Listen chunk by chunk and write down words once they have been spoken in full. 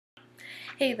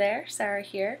Hey there, Sarah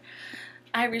here.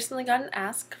 I recently got an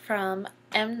ask from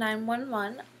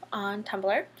M911 on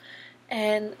Tumblr,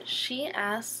 and she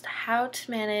asked how to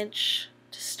manage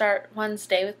to start one's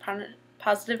day with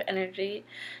positive energy,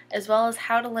 as well as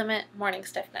how to limit morning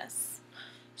stiffness.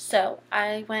 So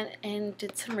I went and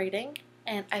did some reading,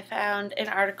 and I found an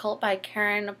article by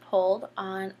Karen Pold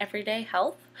on Everyday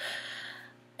Health,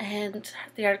 and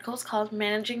the article is called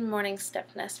Managing Morning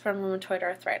Stiffness from Rheumatoid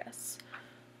Arthritis.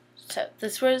 So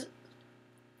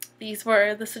these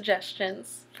were the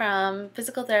suggestions from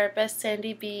physical therapist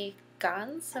Sandy B.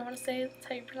 Gans. I want to say that's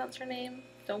how you pronounce her name.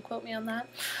 Don't quote me on that.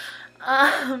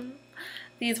 Um,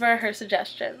 these were her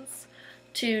suggestions.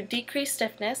 To decrease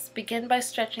stiffness, begin by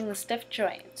stretching the stiff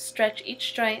joint. Stretch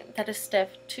each joint that is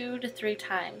stiff 2 to 3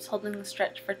 times, holding the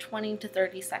stretch for 20 to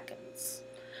 30 seconds.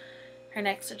 Her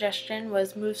next suggestion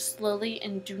was move slowly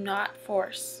and do not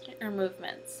force your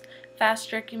movements. Fast,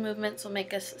 jerky movements will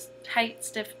make a tight,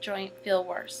 stiff joint feel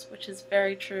worse, which is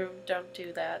very true. Don't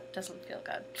do that. It doesn't feel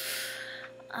good.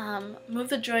 Move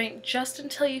the joint just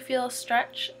until you feel a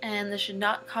stretch, and this should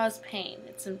not cause pain.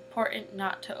 It's important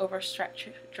not to overstretch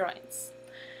your joints.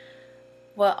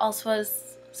 What else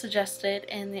was suggested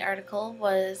in the article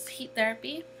was heat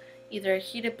therapy, either a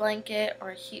heated blanket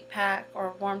or a heat pack or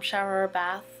a warm shower or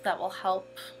bath that will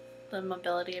help the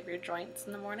mobility of your joints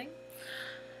in the morning.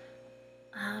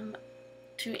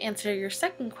 To answer your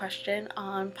second question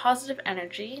on positive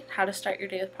energy, how to start your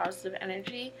day with positive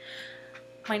energy,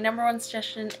 my number one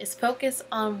suggestion is focus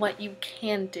on what you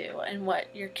can do and what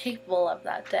you're capable of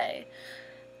that day.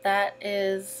 That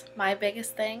is my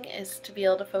biggest thing, is to be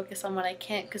able to focus on what I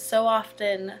can't, because so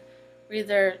often we're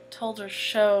either told or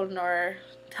shown or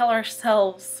tell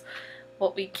ourselves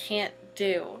what we can't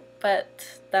do,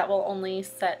 but that will only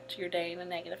set your day in a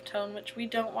negative tone, which we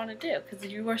don't want to do because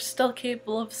you are still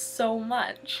capable of so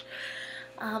much.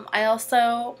 I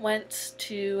also went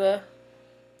to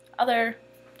other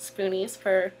spoonies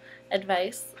for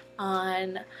advice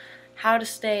on how to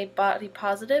stay body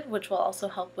positive, which will also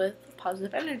help with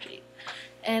positive energy.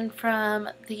 And from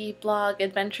the blog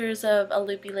Adventures of a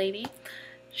Loopy Lady,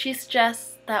 she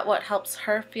suggests that what helps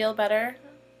her feel better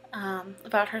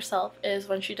about herself is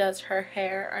when she does her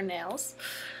hair or nails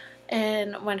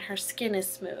and when her skin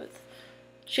is smooth.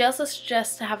 She also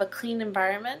suggests to have a clean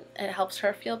environment. It helps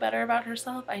her feel better about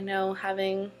herself. I know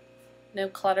having no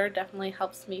clutter definitely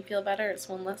helps me feel better. It's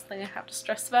one less thing I have to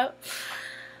stress about.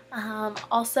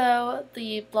 Also,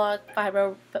 the blog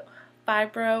Fibro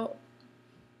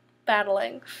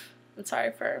Battling, I'm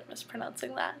sorry for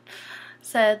mispronouncing that,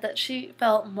 said that she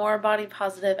felt more body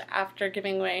positive after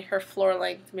giving away her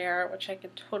floor-length mirror, which I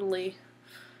can totally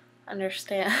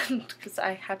understand because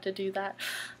I have to do that.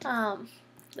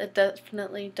 It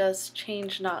definitely does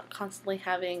change not constantly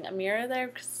having a mirror there,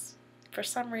 because for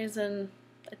some reason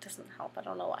it doesn't help. I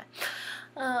don't know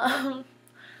why.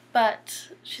 But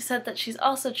she said that she's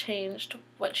also changed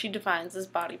what she defines as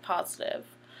body positive.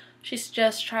 She's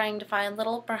just trying to find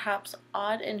little, perhaps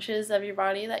odd inches of your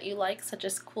body that you like, such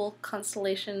as cool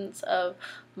constellations of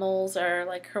moles or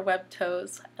like her webbed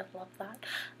toes. I love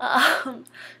that.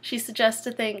 She suggests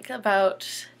to think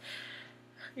about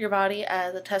your body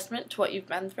as a testament to what you've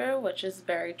been through, which is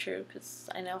very true, because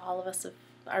I know all of us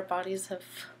our bodies have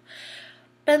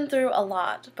been through a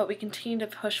lot, but we continue to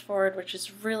push forward, which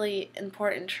is really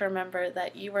important to remember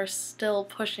that you are still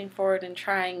pushing forward and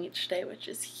trying each day, which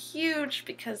is huge,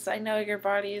 because I know your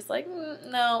body is like,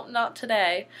 no, not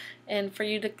today. And for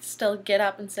you to still get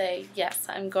up and say, yes,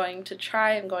 I'm going to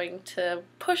try, I'm going to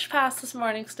push past this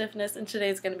morning stiffness, and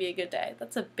today's going to be a good day.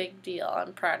 That's a big deal.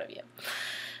 I'm proud of you.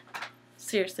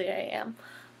 Seriously, I am.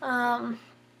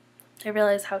 I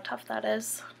realize how tough that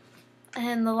is.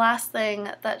 And the last thing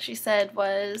that she said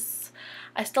was,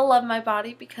 I still love my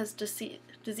body because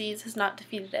disease has not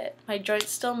defeated it. My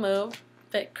joints still move,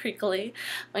 a bit creakily.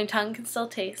 My tongue can still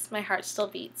taste. My heart still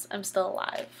beats. I'm still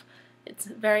alive. It's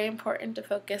very important to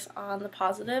focus on the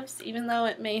positives, even though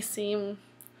it may seem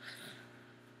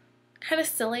kind of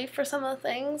silly for some of the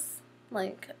things.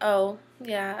 Like, oh,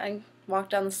 yeah, I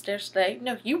walked down the stairs today.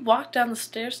 No, you walked down the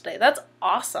stairs today. That's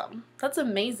awesome. That's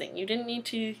amazing. You didn't need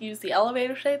to use the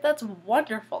elevator today. That's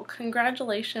wonderful.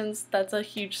 Congratulations. That's a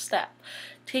huge step.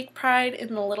 Take pride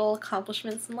in the little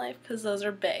accomplishments in life, because those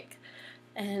are big.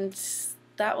 And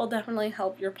that will definitely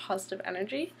help your positive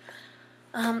energy.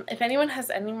 If anyone has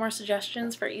any more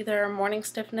suggestions for either morning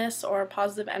stiffness or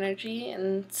positive energy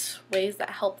and ways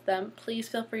that help them, please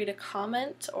feel free to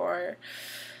comment or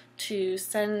to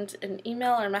send an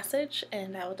email or message,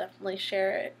 and I will definitely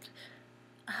share it.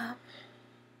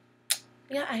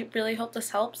 yeah, I really hope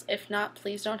this helps. If not,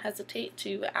 please don't hesitate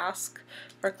to ask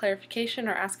for clarification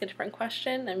or ask a different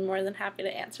question. I'm more than happy to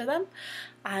answer them.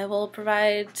 I will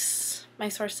provide my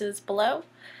sources below.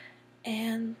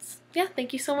 And yeah,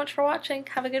 thank you so much for watching.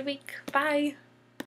 Have a good week. Bye!